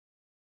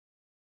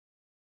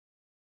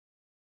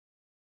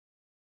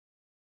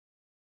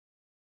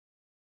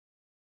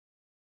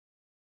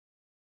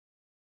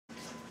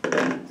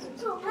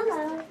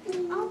Hello.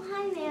 Oh,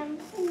 hi, ma'am.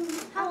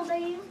 How old are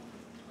you?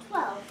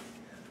 12.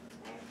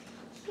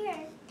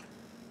 Here.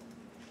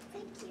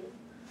 Thank you.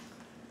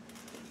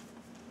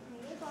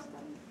 You're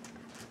welcome.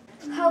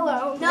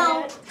 Hello,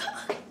 No.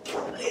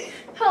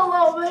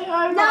 Hello,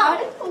 man. No.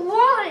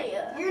 Why?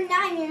 You're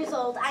 9 years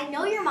old. I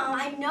know your mom.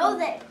 I know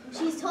that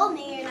she's told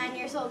me you're 9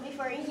 years old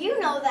before. You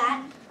know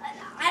that.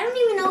 I don't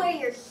even know why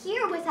you're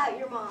here without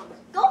your mom.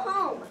 Go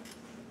home.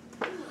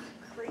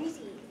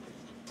 Crazy.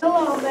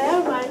 Hello,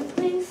 man. Mine,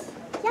 please.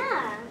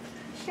 Yeah,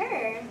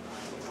 sure.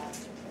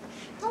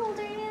 How old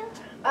are you?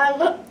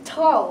 I'm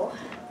 12.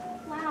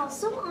 Wow,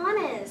 so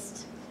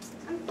honest.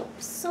 I'm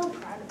so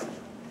proud of you.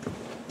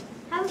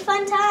 Have a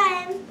fun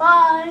time.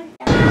 Bye.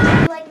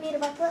 Would you like me to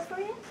buckle it for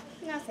you?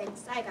 No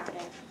thanks, I got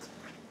it.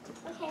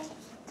 Okay,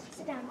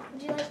 sit down.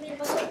 Would you like me to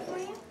buckle it for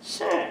you?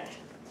 Sure.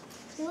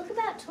 You look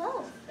about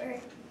 12 or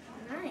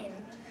 9.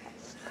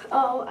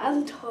 Oh,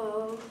 I'm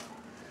 12.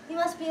 You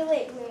must be a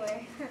late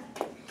bloomer.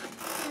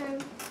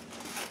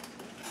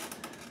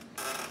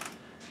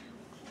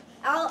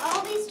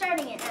 I'll be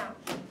starting it now.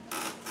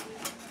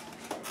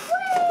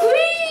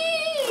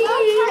 Whee!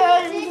 Love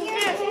how you did your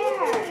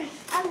hair.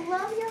 I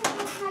love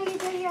how you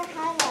did your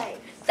highlights.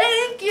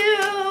 Thank you.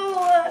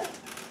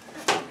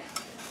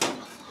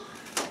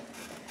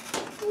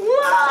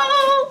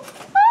 Whoa!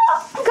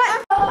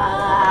 Cut.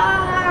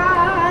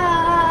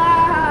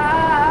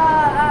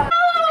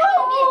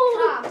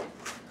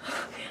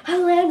 I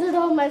landed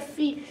on my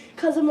feet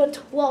because I'm a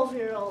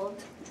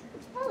 12-year-old.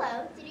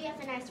 Hello. Did you have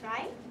a nice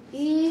ride?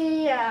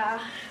 Yeah.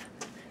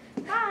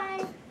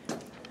 Bye.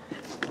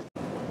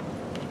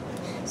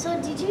 So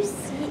did you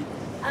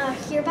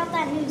hear about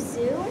that new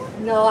zoo?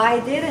 No, I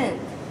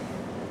didn't.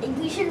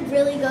 We should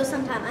really go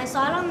sometime. I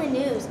saw it on the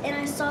news, and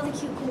I saw the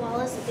cute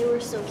koalas. They were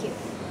so cute.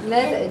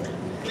 Let's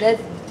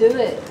do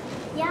it.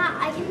 Yeah,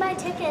 I can buy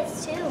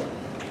tickets too.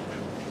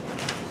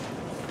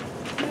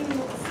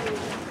 Let's see.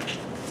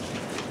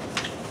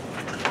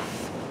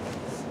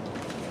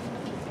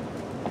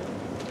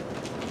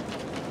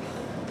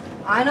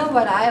 I know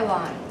what I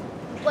want.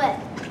 What?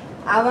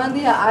 I want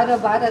the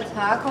Autobata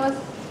tacos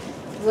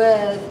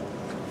with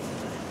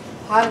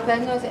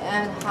jalapenos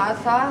and hot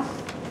sauce.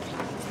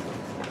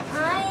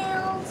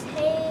 I'll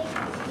take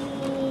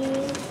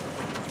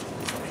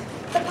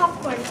the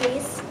popcorn,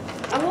 please.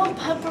 I want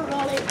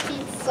pepperoni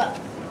pizza.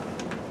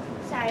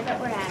 Sorry, but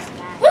we're out of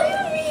that. What do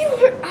you mean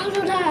we're out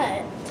of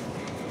that?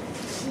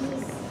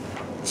 Cheese.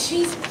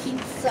 Cheese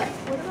pizza.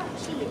 What about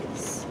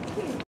cheese?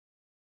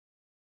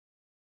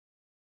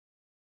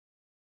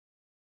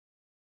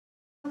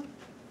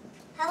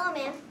 Hello,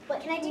 ma'am. What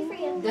can I do for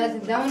you?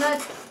 Just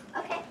donuts,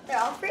 Okay, they're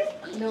all free.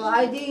 no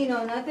ID,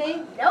 no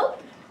nothing.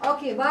 Nope.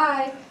 Okay,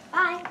 bye.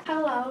 Bye.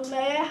 Hello,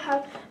 may I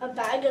have a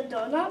bag of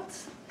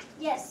donuts?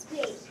 Yes,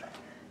 wait.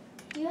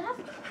 Do you have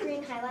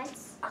green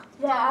highlights?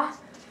 Yeah.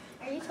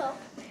 Are you 12?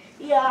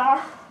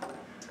 Yeah.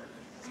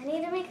 I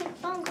need to make a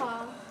phone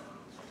call.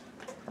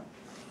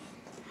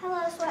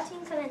 Hello, SWAT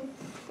team, come in.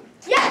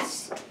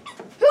 Yes!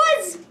 Who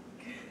has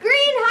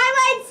green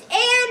highlights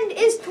and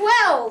is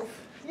 12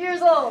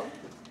 years old?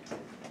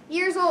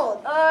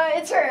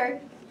 It's her.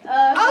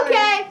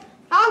 Okay,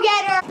 I'll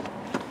get her.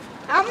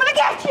 I'm gonna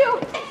get you.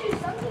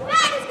 Something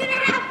bad is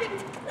gonna happen.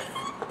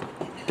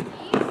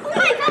 Oh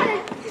my God.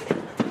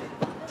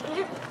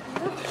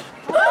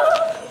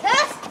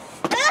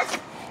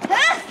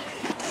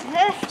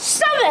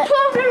 Stop it!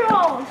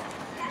 12-year-old.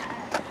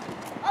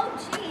 Oh,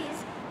 jeez.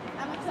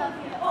 I'm a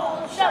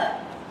 12-year-old. Shove it.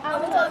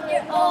 I'm a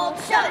 12-year-old.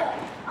 Shove it.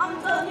 I'm a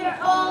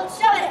 12-year-old.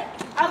 Shove it.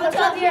 I'm a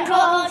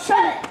 12-year-old.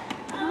 Shove it.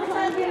 I'm a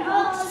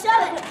 12-year-old.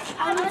 Shove it.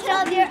 I'm a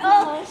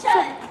 12-year-old.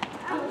 Shove it.